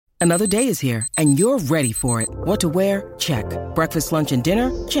Another day is here, and you're ready for it. What to wear? Check. Breakfast, lunch, and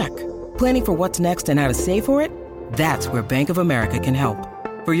dinner? Check. Planning for what's next and how to save for it? That's where Bank of America can help.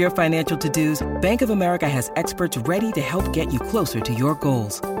 For your financial to-dos, Bank of America has experts ready to help get you closer to your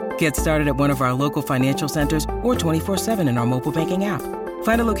goals. Get started at one of our local financial centers or 24/7 in our mobile banking app.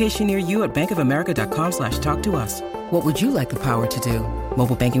 Find a location near you at bankofamerica.com/talktous. What would you like the power to do?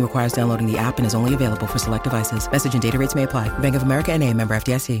 Mobile banking requires downloading the app and is only available for select devices. Message and data rates may apply. Bank of America N.A., member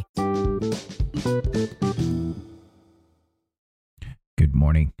FDIC. Good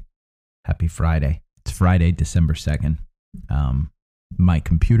morning. Happy Friday. It's Friday, December 2nd. My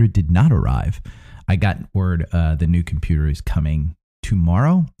computer did not arrive. I got word the new computer is coming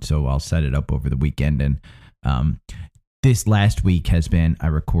tomorrow, so I'll set it up over the weekend. And this last week has been, I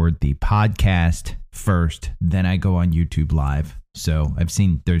record the podcast first, then I go on YouTube Live. So I've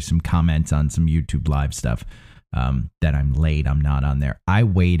seen there's some comments on some YouTube Live stuff that I'm late. I'm not on there. I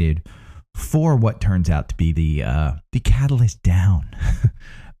waited for what turns out to be the catalyst down.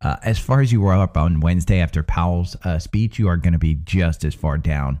 As far as you were up on Wednesday after Powell's speech, you are going to be just as far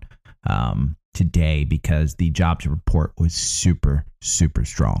down today because the jobs report was super, super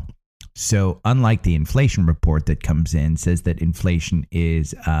strong. So unlike the inflation report that comes in, says that inflation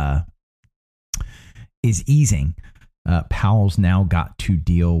is easing, Powell's now got to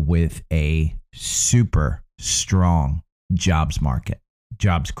deal with a super strong jobs market.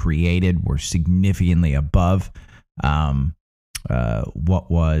 Jobs created were significantly above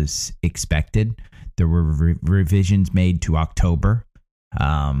what was expected. There were revisions made to October.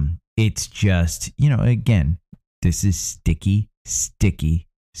 It's just, again, this is sticky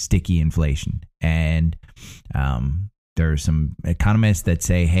inflation. And there are some economists that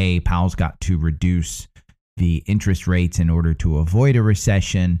say, hey, Powell's got to reduce the interest rates in order to avoid a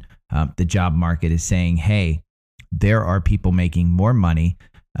recession. The job market is saying, hey, there are people making more money.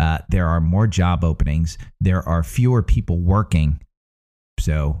 There are more job openings. There are fewer people working.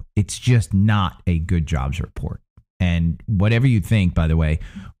 So it's just not a good jobs report. And whatever you think, by the way,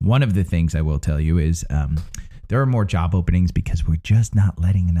 one of the things I will tell you is there are more job openings because we're just not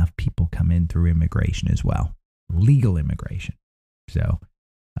letting enough people come in through immigration as well. Legal immigration. So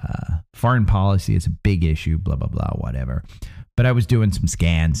foreign policy is a big issue, blah, blah, blah, whatever. But I was doing some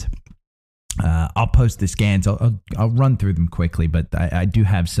scans. I'll post the scans. I'll run through them quickly, but I do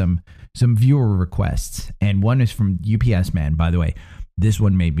have some viewer requests. And one is from UPS Man, by the way. This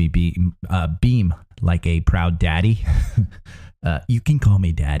one made me beam like a proud daddy. You can call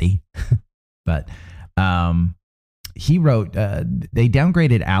me daddy. But he wrote, they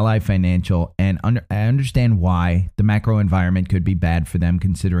downgraded Ally Financial, and I understand why. The macro environment could be bad for them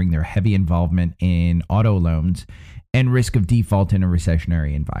considering their heavy involvement in auto loans and risk of default in a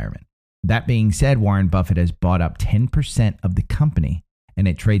recessionary environment. That being said, Warren Buffett has bought up 10% of the company, and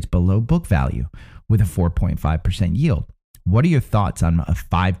it trades below book value with a 4.5% yield. What are your thoughts on a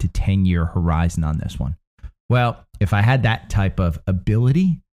 5 to 10 year horizon on this one? Well, if I had that type of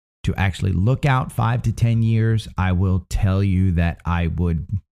ability to actually look out 5 to 10 years, I will tell you that I would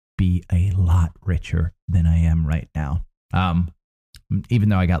be a lot richer than I am right now. Even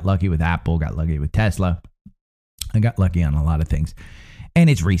though I got lucky with Apple, got lucky with Tesla, I got lucky on a lot of things. And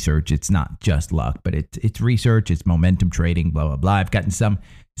it's research. It's not just luck, but it's research. It's momentum trading, blah, blah, blah. I've gotten some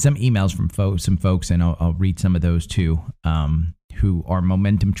emails from some folks, and I'll read some of those too, who are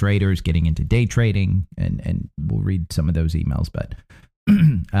momentum traders getting into day trading, and we'll read some of those emails. But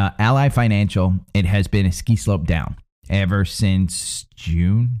Ally Financial, it has been a ski slope down ever since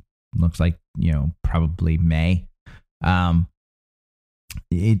June. Looks like, probably May. The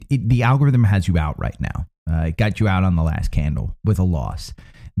algorithm has you out right now. It got you out on the last candle with a loss.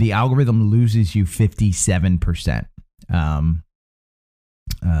 The algorithm loses you 57%.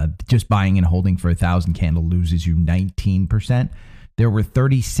 Just buying and holding for 1,000 candle loses you 19%. There were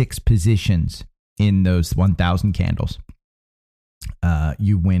 36 positions in those 1,000 candles.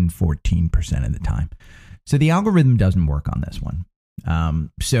 You win 14% of the time. So the algorithm doesn't work on this one.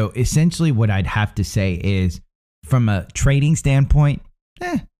 So essentially what I'd have to say is, from a trading standpoint,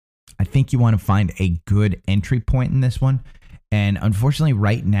 I think you want to find a good entry point in this one. And unfortunately,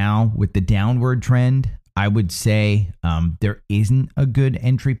 right now, with the downward trend, I would say there isn't a good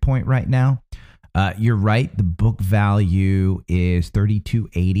entry point right now. You're right. The book value is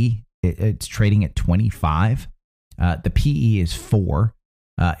 $32.80. It's trading at 25. The PE is 4.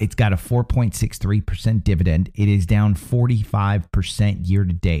 It's got a 4.63% dividend. It is down 45% year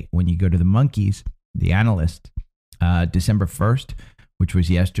to date. When you go to the monkeys, the analyst, December 1st, which was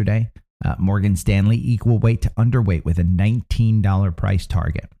yesterday, Morgan Stanley equal weight to underweight with a $19 price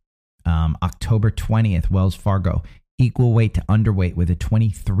target. October 20th, Wells Fargo equal weight to underweight with a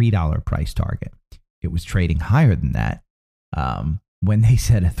 $23 price target. It was trading higher than that. When they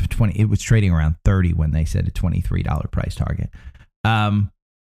said it was trading around 30 when they said a $23 price target.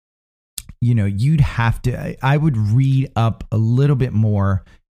 You'd have to, I would read up a little bit more.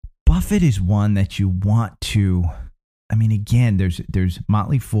 Buffett is one that you want to, again, there's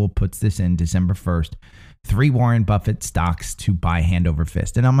Motley Fool puts this in December 1st, 3 Warren Buffett stocks to buy hand over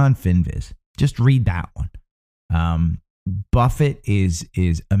fist. And I'm on FinViz. Just read that one. Buffett is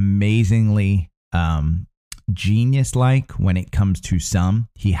amazingly genius-like when it comes to some.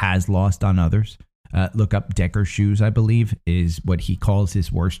 He has lost on others. Look up Decker Shoes, I believe, is what he calls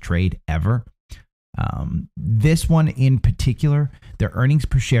his worst trade ever. This one in particular, their earnings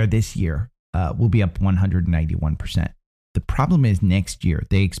per share this year will be up 191%. The problem is next year,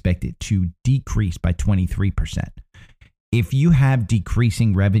 they expect it to decrease by 23%. If you have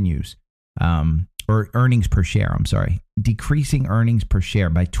decreasing revenues, or earnings per share, decreasing earnings per share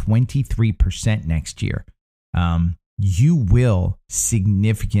by 23% next year, you will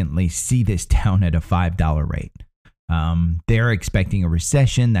significantly see this down at a $5 rate. They're expecting a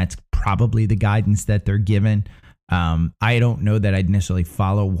recession. That's probably the guidance that they're given. I don't know that I'd necessarily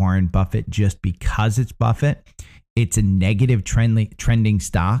follow Warren Buffett just because it's Buffett. It's a negative trending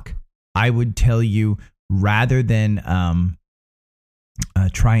stock. I would tell you, rather than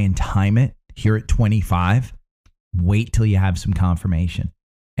try and time it here at 25, wait till you have some confirmation.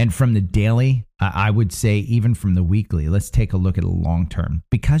 And from the daily, I would say even from the weekly, let's take a look at a long term.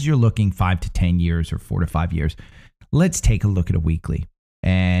 Because you're looking 5 to 10 years or 4 to 5 years, let's take a look at a weekly.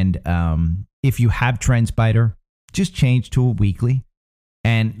 And if you have TrendSpider, just change to a weekly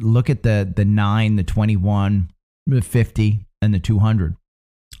and look at the 9, the 21, the 50, and the 200.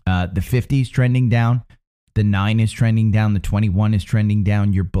 The 50 is trending down. The 9 is trending down. The 21 is trending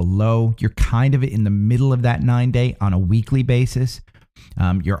down. You're below. You're kind of in the middle of that 9-day on a weekly basis.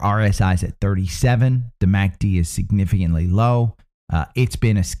 Your RSI is at 37. The MACD is significantly low. It's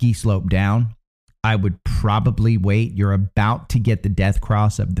been a ski slope down. I would probably wait. You're about to get the death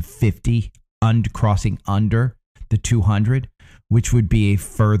cross of the 50 crossing under the 200, which would be a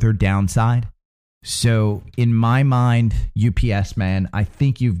further downside. So in my mind, UPS, man, I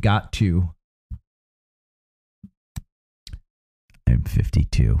think you've got to. I'm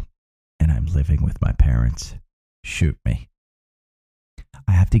 52 and I'm living with my parents. Shoot me.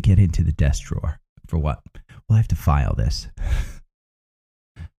 I have to get into the desk drawer. For what? Well, I have to file this.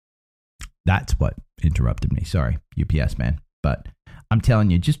 That's what interrupted me. Sorry, UPS man. But I'm telling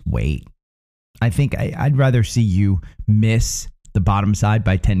you, just wait. I think I'd rather see you miss the bottom side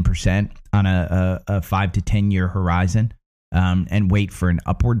by 10% on a 5 to 10 year horizon and wait for an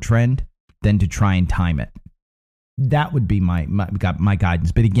upward trend than to try and time it. That would be my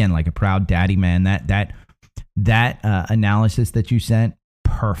guidance. But again, like a proud daddy, man, that analysis that you sent,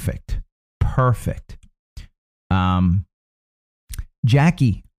 perfect.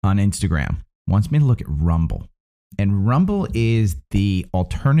 Jackie on Instagram wants me to look at Rumble. And Rumble is the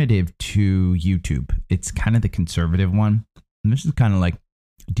alternative to YouTube. It's kind of the conservative one. And this is kind of like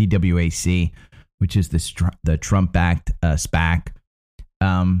DWAC, which is the Trump-backed SPAC.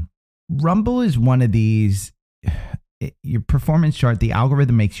 Rumble is one of these, your performance chart, the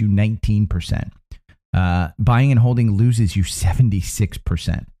algorithm makes you 19%. Buying and holding loses you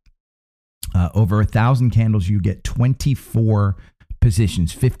 76%. Over 1,000 candles, you get 24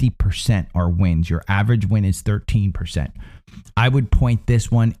 positions. 50% are wins. Your average win is 13%. I would point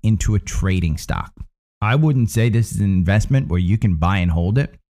this one into a trading stock. I wouldn't say this is an investment where you can buy and hold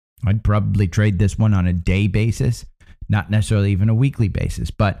it. I'd probably trade this one on a day basis, not necessarily even a weekly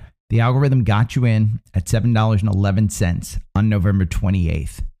basis. But the algorithm got you in at $7.11 on November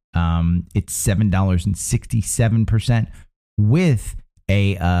 28th. It's $7.67% with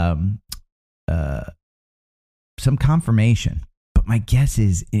some confirmation. But my guess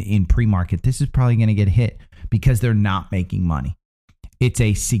is in pre-market, this is probably going to get hit because they're not making money. It's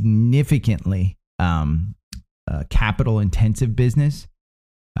a significantly capital-intensive business.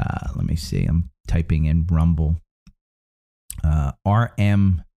 Let me see. I'm typing in Rumble.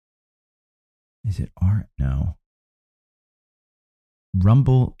 RM. Is it R? No.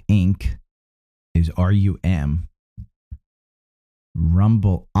 Rumble Inc. is RUM.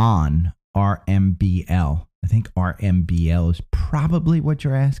 Rumble on RMBL. I think RMBL is probably what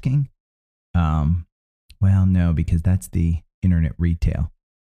you're asking. Well, no, because that's the internet retail.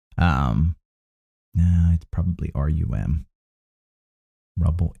 No, it's probably RUM.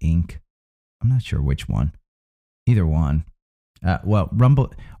 Rumble Inc. I'm not sure which one. Either one. Well,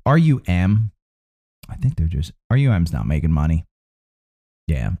 Rumble, RUM. I think they're just, RUM's not making money.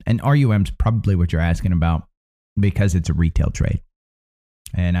 Yeah. And RUM's probably what you're asking about. because it's a retail trade.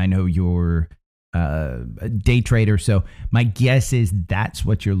 And I know you're a day trader, so my guess is that's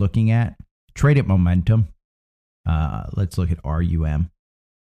what you're looking at. Trade at momentum. Let's look at RUM.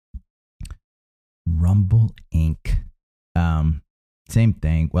 Rumble Inc. Same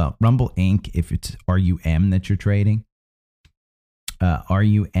thing. Well, Rumble Inc., if it's RUM that you're trading,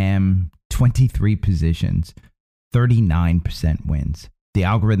 RUM, 23 positions, 39% wins. The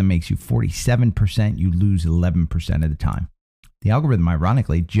algorithm makes you 47%. You lose 11% of the time. The algorithm,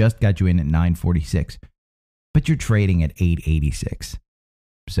 ironically, just got you in at 946, but you're trading at 886.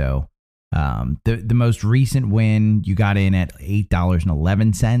 So the most recent win, you got in at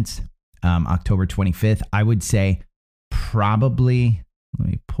 $8.11, October 25th. I would say probably, let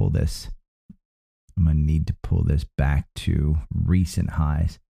me pull this. I'm going to need to pull this back to recent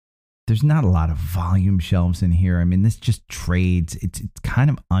highs. There's not a lot of volume shelves in here. I mean, this just trades. It's kind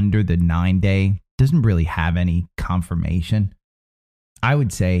of under the 9-day. Doesn't really have any confirmation. I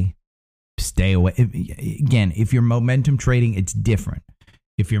would say stay away. Again, if you're momentum trading, it's different.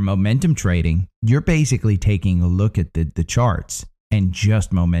 If you're momentum trading, you're basically taking a look at the charts and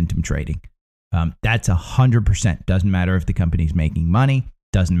just momentum trading. That's 100%. Doesn't matter if the company's making money.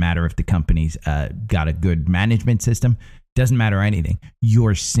 Doesn't matter if the company's got a good management system. Doesn't matter anything.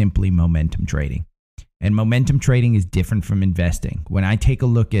 You're simply momentum trading. And momentum trading is different from investing. When I take a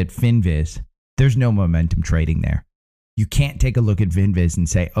look at FinViz, there's no momentum trading there. You can't take a look at FinViz and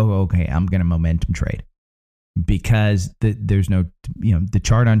say, oh, okay, I'm going to momentum trade. Because there's no, the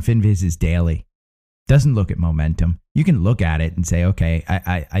chart on FinViz is daily. Doesn't look at momentum. You can look at it and say, okay,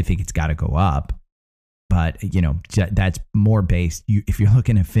 I think it's got to go up. But, that's more based. If you're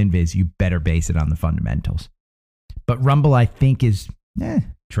looking at FinViz, you better base it on the fundamentals. But Rumble, I think, is,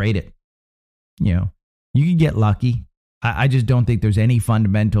 trade it. You can get lucky. I just don't think there's any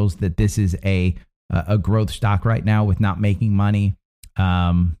fundamentals that this is a growth stock right now with not making money.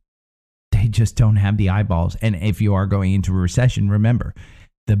 They just don't have the eyeballs. And if you are going into a recession, remember,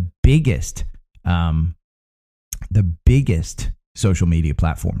 the biggest social media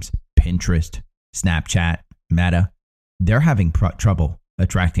platforms, Pinterest, Snapchat, Meta, they're having trouble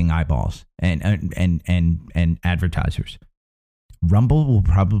attracting eyeballs and advertisers. Rumble will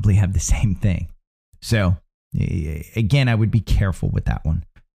probably have the same thing. So again, I would be careful with that one.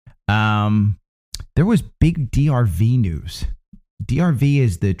 There was big DRV news. DRV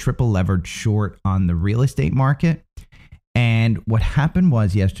is the triple levered short on the real estate market. And what happened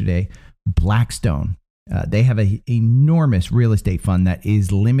was yesterday, Blackstone, they have an enormous real estate fund that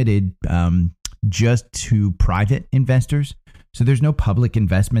is limited just to private investors. So there's no public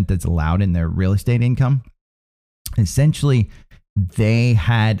investment that's allowed in their real estate income. Essentially, they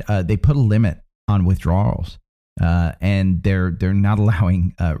put a limit on withdrawals, and they're not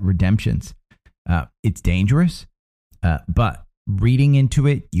allowing redemptions. It's dangerous, but reading into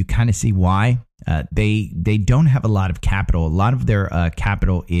it, you kind of see why. They don't have a lot of capital. A lot of their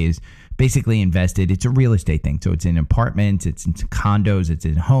capital is basically invested. It's a real estate thing. So it's in apartments, it's in condos, it's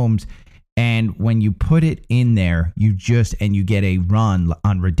in homes. And when you put it in there, you get a run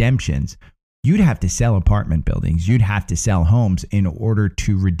on redemptions. You'd have to sell apartment buildings. You'd have to sell homes in order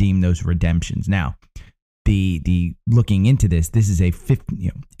to redeem those redemptions. Now, the looking into this is it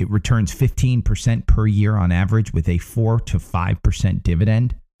returns 15% per year on average with a 4 to 5%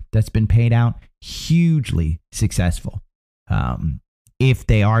 dividend that's been paid out. Hugely successful. If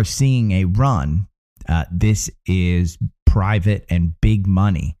they are seeing a run, this is private and big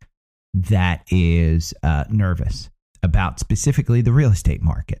money that is nervous about specifically the real estate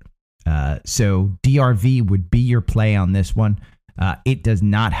market. So DRV would be your play on this one. It does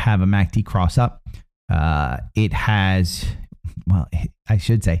not have a MACD cross up. It has, I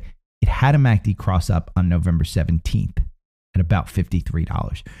should say, it had a MACD cross up on November 17th at about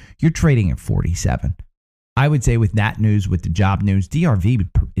 $53. You're trading at 47. I would say with that news, with the job news, DRV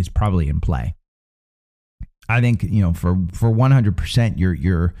is probably in play. I think, for 100%,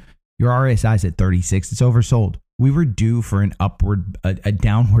 your RSI is at 36. It's oversold. We were due for an a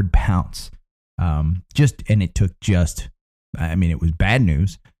downward bounce. It was bad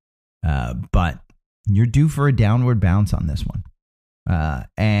news, but you're due for a downward bounce on this one.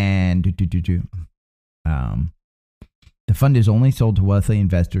 The fund is only sold to wealthy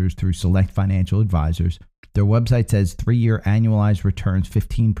investors through select financial advisors. Their website says 3-year annualized returns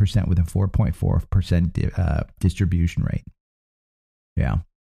 15% with a 4.4% distribution rate.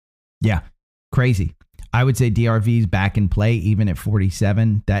 Yeah. Crazy. I would say DRV is back in play even at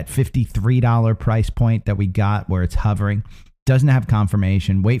 47. That $53 price point that we got where it's hovering doesn't have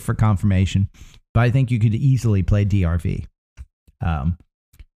confirmation. Wait for confirmation. But I think you could easily play DRV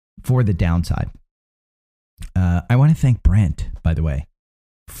for the downside. I want to thank Brent, by the way,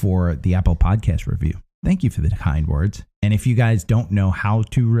 for the Apple Podcast review. Thank you for the kind words. And if you guys don't know how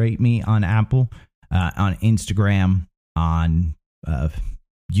to rate me on Apple, on Instagram, on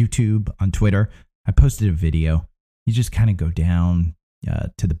YouTube, on Twitter, I posted a video. You just kind of go down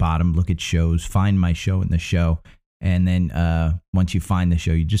to the bottom, look at shows, find my show in the show. And then once you find the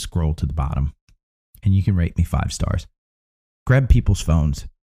show, you just scroll to the bottom and you can rate me 5 stars. Grab people's phones.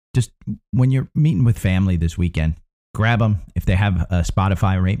 Just when you're meeting with family this weekend, grab them. If they have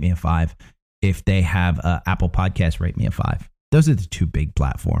Spotify, rate me a 5. If they have Apple Podcasts, rate me a 5. Those are the 2 big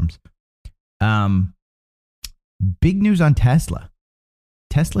platforms. Big news on Tesla.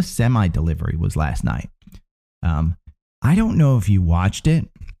 Tesla semi-delivery was last night. I don't know if you watched it,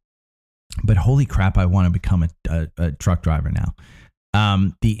 but holy crap, I want to become a truck driver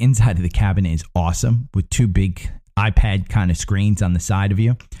now. The inside of the cabin is awesome with 2 big iPad kind of screens on the side of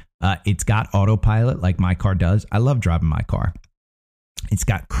you. It's got autopilot like my car does. I love driving my car. It's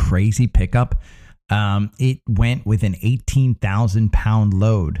got crazy pickup. It went with an 18,000 pound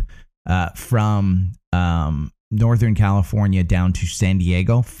load from Northern California down to San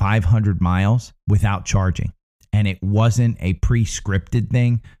Diego, 500 miles without charging. And it wasn't a pre-scripted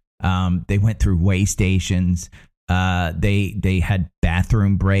thing. They went through way stations. They had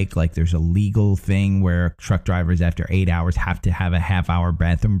bathroom break. Like there's a legal thing where truck drivers after 8 hours have to have a half-hour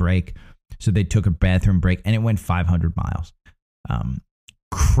bathroom break. So they took a bathroom break and it went 500 miles.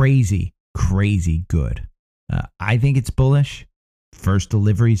 Crazy good. I think it's bullish. First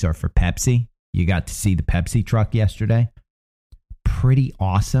deliveries are for Pepsi. You got to see the Pepsi truck yesterday. Pretty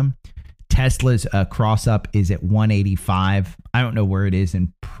awesome. Tesla's cross up is at 185. I don't know where it is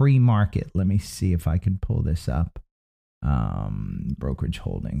in pre-market. Let me see if I can pull this up. Brokerage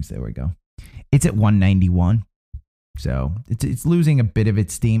holdings. There we go. It's at 191. So it's losing a bit of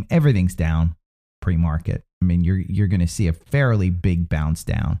its steam. Everything's down pre-market. I mean, you're going to see a fairly big bounce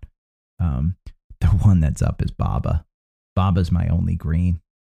down. The one that's up is Baba. Baba's my only green.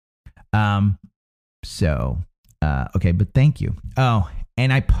 Okay, but thank you. Oh,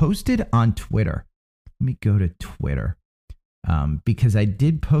 and I posted on Twitter. Let me go to Twitter. Because I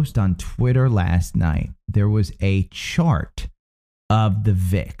did post on Twitter last night. There was a chart of the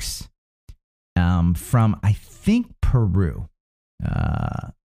VIX from, I think, Peru.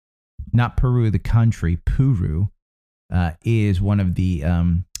 Not Peru, the country. Peru is one of the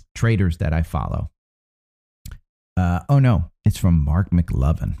traders that I follow. Oh, no, it's from Mark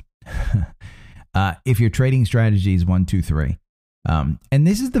McLovin. If your trading strategy is 1, 2, 3. And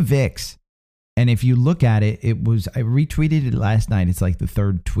this is the VIX. And if you look at it, I retweeted it last night. It's like the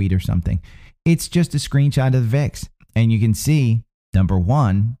 3rd tweet or something. It's just a screenshot of the VIX. And you can see number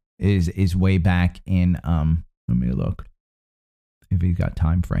 1 is way back in, let me look if he's got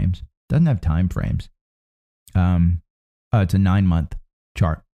time frames. Doesn't have time frames. It's a 9-month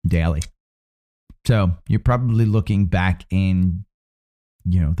chart daily. So you're probably looking back in,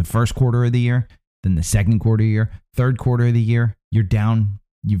 the first quarter of the year, then the second quarter of the year, third quarter of the year, you're down.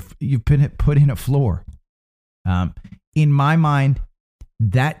 You've put in a floor. In my mind,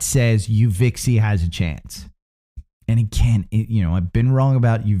 that says UVIXI has a chance. And again, I've been wrong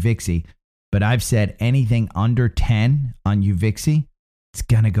about UVIXI, but I've said anything under 10 on UVIXI, it's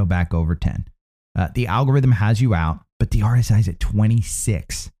going to go back over 10. The algorithm has you out, but the RSI is at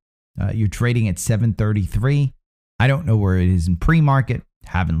 26. You're trading at 733. I don't know where it is in pre-market.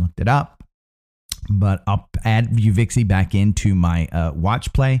 Haven't looked it up. But I'll add UVIXI back into my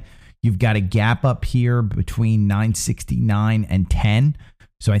watch play. You've got a gap up here between 969 and 10.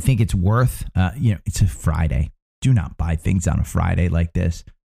 So I think it's worth, it's a Friday. Do not buy things on a Friday like this.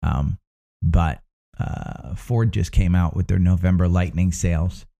 But Ford just came out with their November Lightning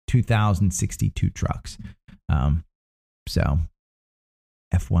sales, 2,062 trucks. So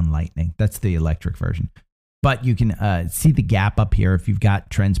F1 Lightning, that's the electric version. But you can see the gap up here. If you've got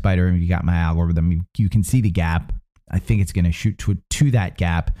TrendSpider and you got my algorithm, you can see the gap. I think it's going to shoot to that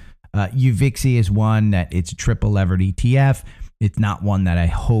gap. UVIXI is one that it's a triple levered ETF. It's not one that I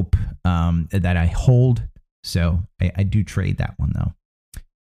hope that I hold. So I do trade that one though.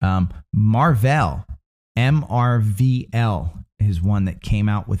 Marvell, MRVL is one that came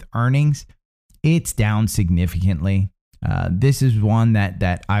out with earnings. It's down significantly. This is one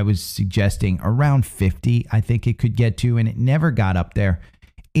that I was suggesting around 50, I think it could get to, and it never got up there.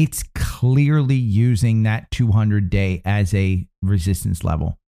 It's clearly using that 200-day as a resistance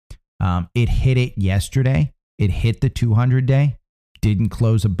level. It hit it yesterday. It hit the 200-day, didn't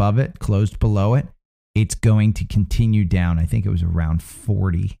close above it, closed below it. It's going to continue down. I think it was around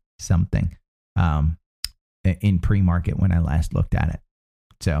 40 something in pre-market when I last looked at it.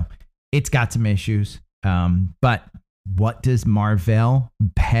 So it's got some issues. But what does Marvell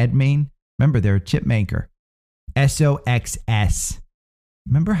PED mean? Remember, they're a chip maker. SOXS.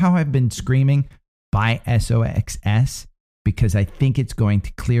 Remember how I've been screaming, buy SOXS? Because I think it's going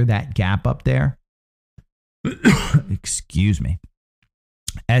to clear that gap up there. Excuse me.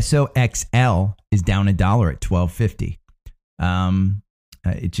 SOXL is down $1 at $12.50.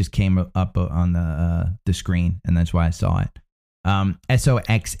 It just came up on the screen, and that's why I saw it.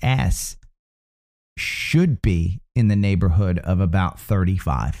 SOXS should be in the neighborhood of about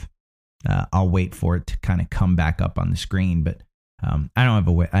 35. I'll wait for it to kind of come back up on the screen, but I don't have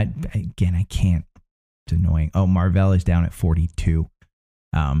a way. I can't. It's annoying. Oh, Marvell is down at 42.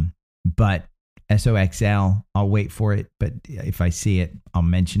 But SOXL, I'll wait for it. But if I see it, I'll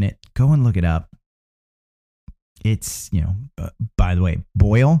mention it. Go and look it up. It's, by the way,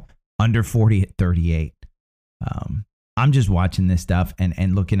 Boyle under 40 at 38. I'm just watching this stuff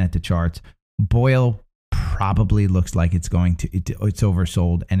and looking at the charts. Boyle probably looks like it's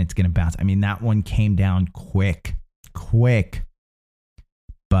oversold and it's going to bounce. I mean, that one came down quick.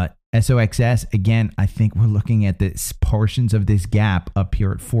 But SOXS, again, I think we're looking at the portions of this gap up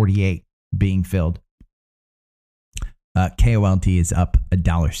here at 48 being filled. KOLD is up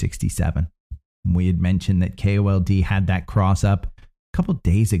 $1.67. We had mentioned that KOLD had that cross up a couple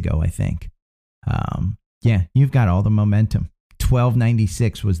days ago, I think. You've got all the momentum.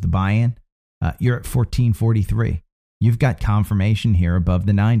 12.96 was the buy-in. You're at 14.43. You've got confirmation here above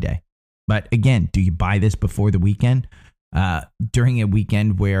the 9-day. But again, do you buy this before the weekend? During a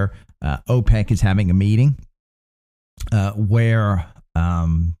weekend where OPEC is having a meeting, where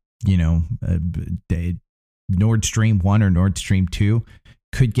Nord Stream 1 or Nord Stream 2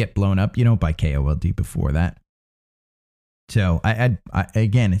 could get blown up. You don't buy KOLD before that. So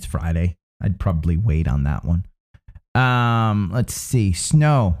again, it's Friday. I'd probably wait on that one. Let's see.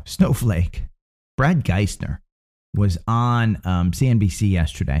 Snowflake. Brad Geisner was on CNBC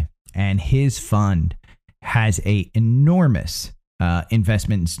yesterday, and his fund has a enormous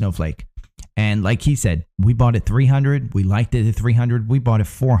investment in Snowflake. And like he said, we bought at 300. We liked it at 300. We bought at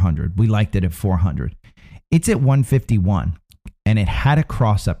 400. We liked it at 400. It's at 151, and it had a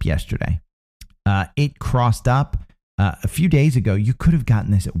cross up yesterday. It crossed up a few days ago. You could have gotten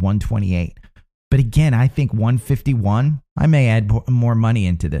this at 128. But again, I think 151, I may add more money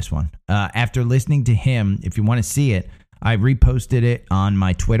into this one. After listening to him, if you want to see it, I reposted it on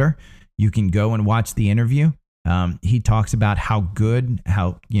my Twitter. You can go and watch the interview. He talks about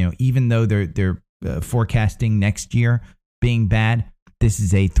even though they're forecasting next year being bad, this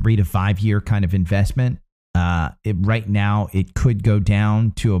is a 3 to 5 year kind of investment. Right now, it could go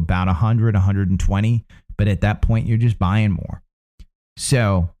down to about 100, 120, but at that point, you're just buying more.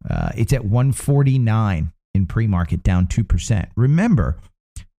 So it's at 149 in pre-market, down 2%. Remember,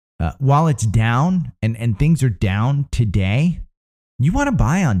 while it's down and things are down today, you want to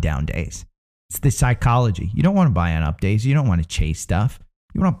buy on down days. It's the psychology. You don't want to buy on up days. You don't want to chase stuff.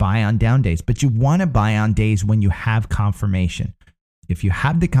 You want to buy on down days, but you want to buy on days when you have confirmation. If you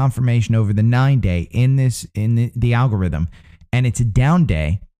have the confirmation over the 9-day in the algorithm and it's a down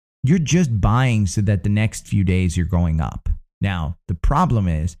day, you're just buying so that the next few days you're going up. Now, the problem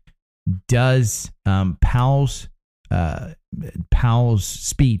is, does Powell's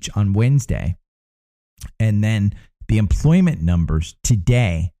speech on Wednesday and then the employment numbers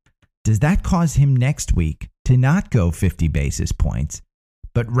today, does that cause him next week to not go 50 basis points,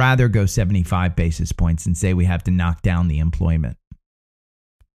 but rather go 75 basis points and say we have to knock down the employment?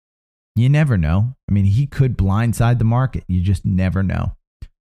 You never know. I mean, he could blindside the market. You just never know.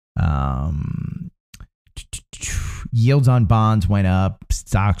 Yields on bonds went up.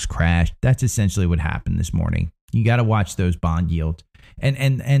 Stocks crashed. That's essentially what happened this morning. You got to watch those bond yields.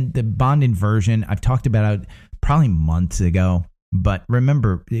 And the bond inversion, I've talked about it probably months ago. But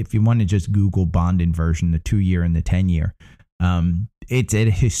remember, if you want to just Google bond inversion, the 2-year and the 10-year, it's at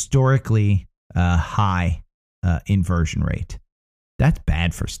a historically high inversion rate. That's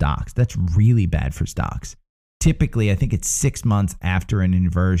bad for stocks. That's really bad for stocks. Typically, I think it's 6 months after an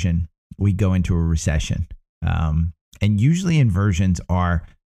inversion, we go into a recession. And usually inversions are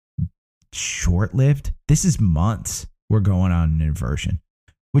short-lived. This is months we're going on an inversion,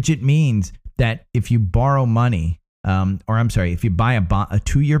 which it means that if you borrow money, if you buy a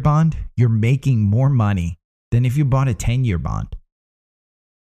 2-year bond, you're making more money than if you bought a 10-year bond.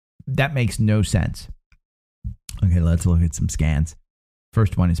 That makes no sense. Okay, let's look at some scans.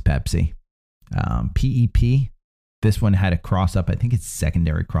 First one is Pepsi. PEP. This one had a cross up. I think it's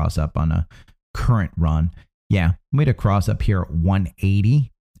secondary cross up on a current run. Yeah, we had a cross up here at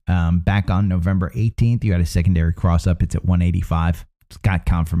 180. Back on November 18th, you had a secondary cross up. It's at 185. It's got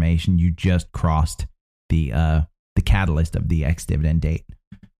confirmation. You just crossed the catalyst of the ex-dividend date.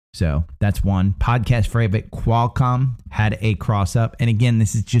 So that's one. Podcast favorite, Qualcomm had a cross up. And again,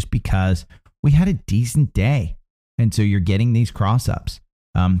 this is just because we had a decent day. And so you're getting these cross ups.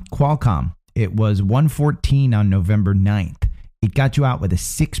 Qualcomm, it was 114 on November 9th. It got you out with a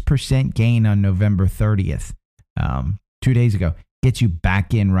 6% gain on November 30th. 2 days ago. Gets you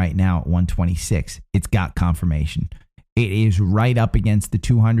back in right now at 126. It's got confirmation. It is right up against the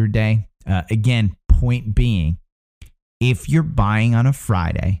 200-day. Again, point being, if you're buying on a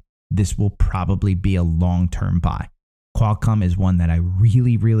Friday, this will probably be a long-term buy. Qualcomm is one that I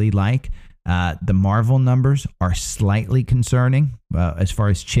really, really like. The Marvell numbers are slightly concerning. As far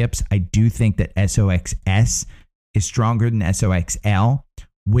as chips, I do think that SOXS is stronger than SOXL.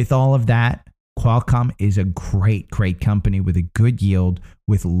 With all of that, Qualcomm is a great, great company with a good yield,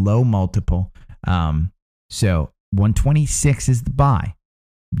 with low multiple. So 126 is the buy.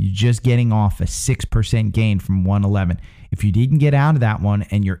 You're just getting off a 6% gain from 111. If you didn't get out of that one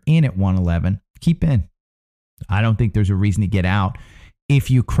and you're in at 111, keep in. I don't think there's a reason to get out. If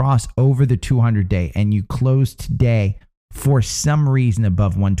you cross over the 200-day and you close today for some reason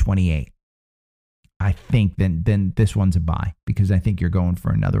above 128, I think then this one's a buy, because I think you're going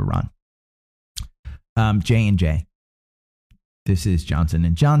for another run. J&J. This is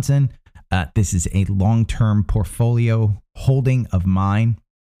Johnson & Johnson. This is a long-term portfolio holding of mine.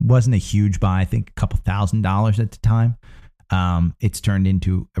 Wasn't a huge buy, I think a couple $1,000s at the time. It's turned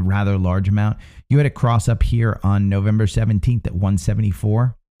into a rather large amount. You had a cross up here on November 17th at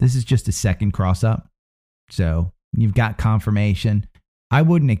 174. This is just a second cross up. So you've got confirmation. I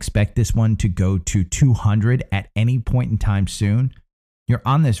wouldn't expect this one to go to 200 at any point in time soon. You're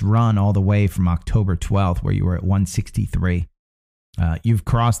on this run all the way from October 12th, where you were at 163. You've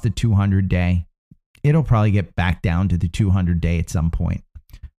crossed the 200-day. It'll probably get back down to the 200-day at some point.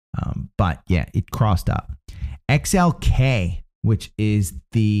 But yeah, it crossed up. XLK, which is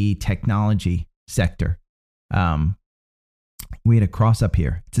the technology sector. We had a cross up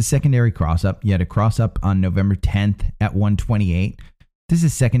here. It's a secondary cross up. You had a cross up on November 10th at 128. This is a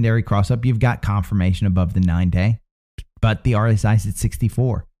secondary cross up. You've got confirmation above the 9-day, but the RSI is at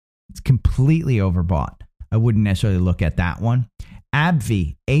 64. It's completely overbought. I wouldn't necessarily look at that one.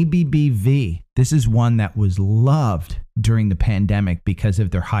 AbbVie, ABBV. This is one that was loved during the pandemic because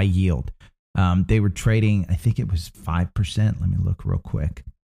of their high yield. They were trading, I think it was 5%. Let me look real quick.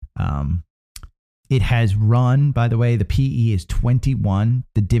 It has run, by the way, the PE is 21.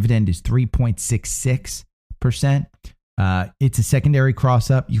 The dividend is 3.66%. It's a secondary cross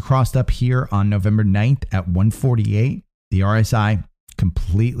up. You crossed up here on November 9th at 148. The RSI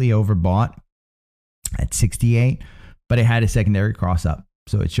completely overbought at 68, but it had a secondary cross up.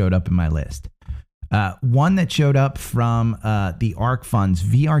 So it showed up in my list. One that showed up from the ARK funds,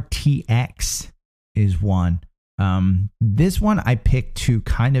 VRTX is one. This one I picked to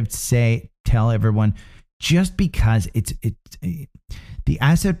kind of tell everyone, just because it's the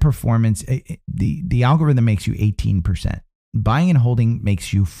asset performance, the algorithm makes you 18%. Buying and holding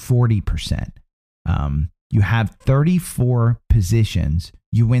makes you 40%. You have 34 positions.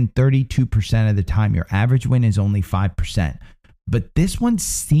 You win 32% of the time. Your average win is only 5%. But this one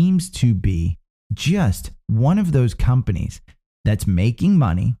seems to be just one of those companies that's making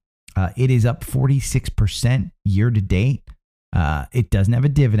money. It is up 46% year to date. It doesn't have a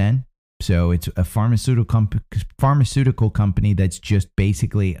dividend. So it's a pharmaceutical company that's just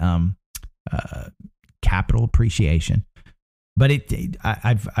basically capital appreciation. But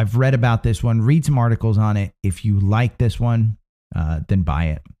I've read about this one, read some articles on it. If you like this one, then buy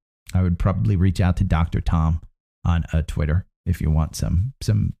it. I would probably reach out to Dr. Tom on Twitter if you want some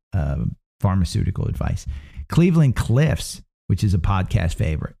pharmaceutical advice. Cleveland Cliffs, which is a podcast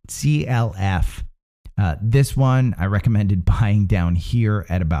favorite, CLF. This one I recommended buying down here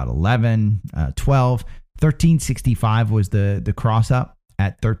at about 11, 12. 1365 was the cross up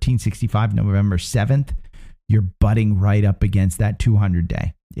at 1365 November 7th. You're butting right up against that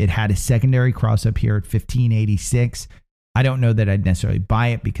 200-day. It had a secondary cross up here at 1586. I don't know that I'd necessarily buy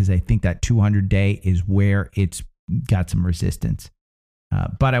it because I think that 200-day is where it's got some resistance.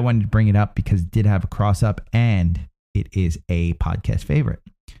 But I wanted to bring it up because it did have a cross up and it is a podcast favorite.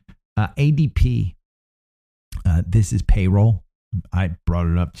 ADP. This is payroll. I brought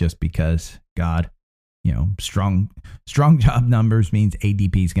it up just because, God, strong job numbers means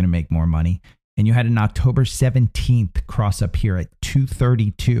ADP is going to make more money. And you had an October 17th cross up here at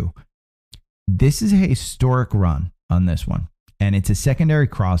 232. This is a historic run on this one. And it's a secondary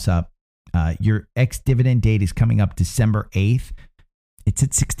cross up. Your ex-dividend date is coming up December 8th. It's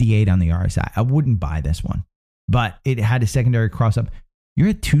at 68 on the RSI. I wouldn't buy this one, but it had a secondary cross up. You're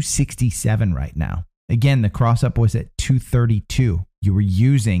at 267 right now. Again, the cross up was at 232. You were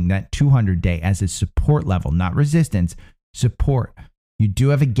using that 200-day as a support level, not resistance, support. You do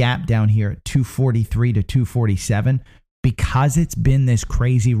have a gap down here at 243 to 247 because it's been this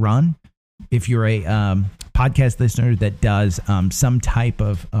crazy run. If you're a podcast listener that does some type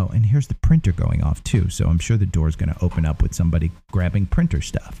of, and here's the printer going off too. So I'm sure the door's going to open up with somebody grabbing printer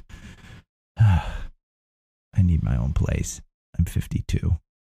stuff. I need my own place. I'm 52.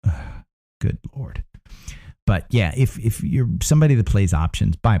 Good Lord. But yeah, if you're somebody that plays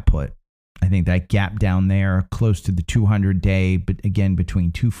options, buy put. I think that gap down there close to the 200-day, but again,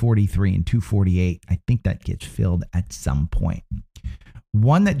 between 243 and 248, I think that gets filled at some point.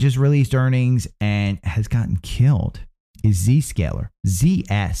 One that just released earnings and has gotten killed is Zscaler,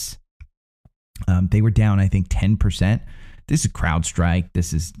 ZS. They were down, I think, 10%. This is CrowdStrike.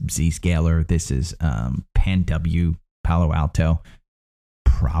 This is Zscaler. This is PanW, Palo Alto.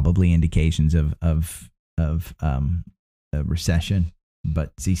 Probably indications of a recession,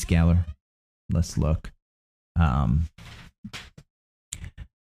 but Zscaler. Let's look. You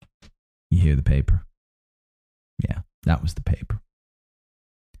hear the paper? Yeah, that was the paper.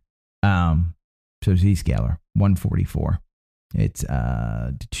 So Zscaler, 144. It's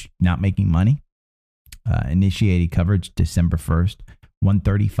not making money. Initiated coverage December 1st.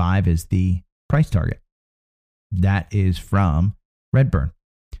 135 is the price target. That is from Redburn.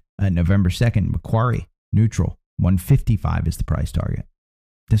 November 2nd, Macquarie, neutral. 155 is the price target.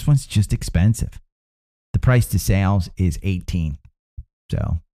 This one's just expensive. The price to sales is 18.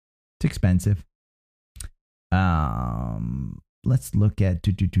 So it's expensive. Let's look at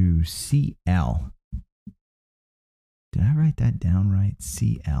CL. Did I write that down right?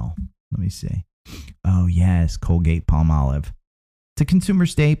 CL. Let me see. Oh, yes. Colgate Palmolive. It's a consumer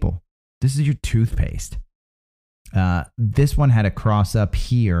staple. This is your toothpaste. This one had a cross up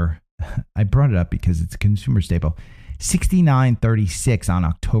here. I brought it up because it's a consumer staple. 69.36 on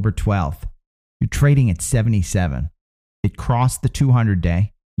October 12th. You're trading at 77. It crossed the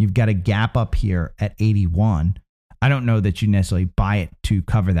 200-day. You've got a gap up here at 81. I don't know that you necessarily buy it to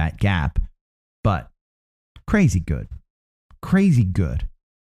cover that gap, but crazy good. Crazy good.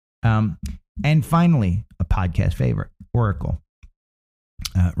 And finally, a podcast favorite, Oracle.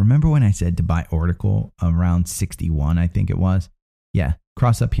 Remember when I said to buy Oracle around 61, I think it was? Yeah,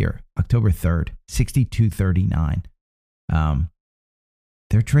 cross up here, October 3rd, 62.39.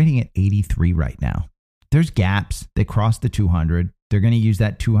 They're trading at 83 right now. There's gaps. They crossed the 200. They're going to use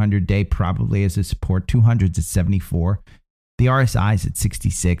that 200-day probably as a support. 200's at 74. The RSI is at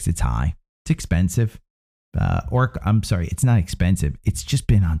 66. It's high. It's expensive. It's not expensive. It's just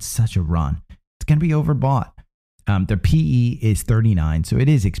been on such a run. It's going to be overbought. Their PE is 39, so it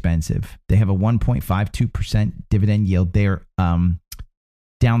is expensive. They have a 1.52% dividend yield. They're down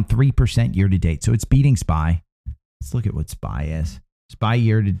 3% year to date, so it's beating SPY. Let's look at what SPY is. SPY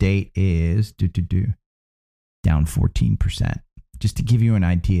year to date is down 14%. Just to give you an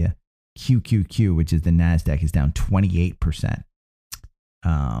idea, QQQ, which is the NASDAQ, is down 28%.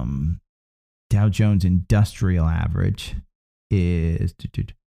 Dow Jones Industrial Average is,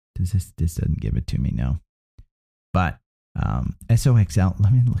 this doesn't give it to me, no. But SOXL,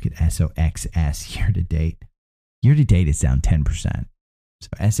 let me look at SOXS year to date. Year to date, it's down 10%. So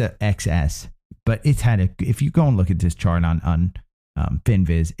SOXS, but it's had if you go and look at this chart on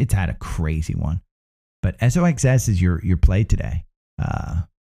FinViz, it's had a crazy one. But SOXS is your play today.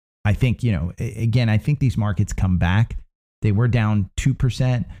 I think, again, I think these markets come back. They were down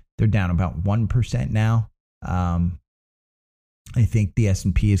 2%. They're down about 1% now. I think the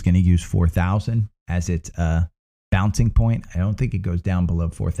S&P is going to use 4,000 as its bouncing point. I don't think it goes down below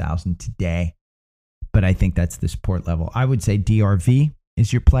 4,000 today, but I think that's the support level. I would say DRV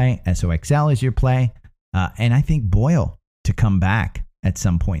is your play. SOXL is your play. And I think Boyle to come back at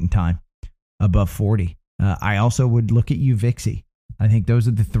some point in time above 40. I also would look at UVixy. I think those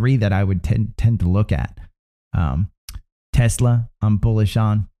are the three that I would tend to look at. Tesla, I'm bullish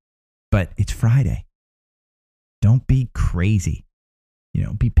on, but it's Friday. Don't be crazy.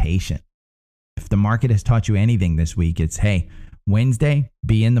 Be patient. If the market has taught you anything this week, it's, hey, Wednesday,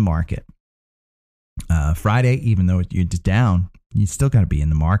 be in the market. Friday, even though you're just down, you still got to be in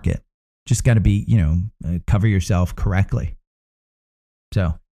the market. Just got to be, cover yourself correctly. So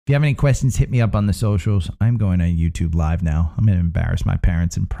if you have any questions, hit me up on the socials. I'm going on YouTube Live now. I'm going to embarrass my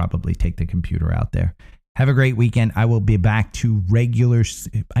parents and probably take the computer out there. Have a great weekend. I will be back to regular.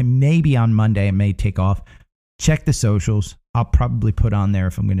 I may be on Monday. I may take off. Check the socials. I'll probably put on there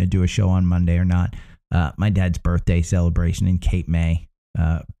if I'm going to do a show on Monday or not. My dad's birthday celebration in Cape May.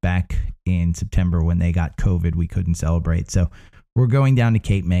 Back in September when they got COVID, we couldn't celebrate. So we're going down to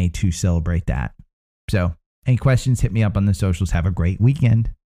Cape May to celebrate that. So any questions, hit me up on the socials. Have a great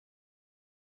weekend.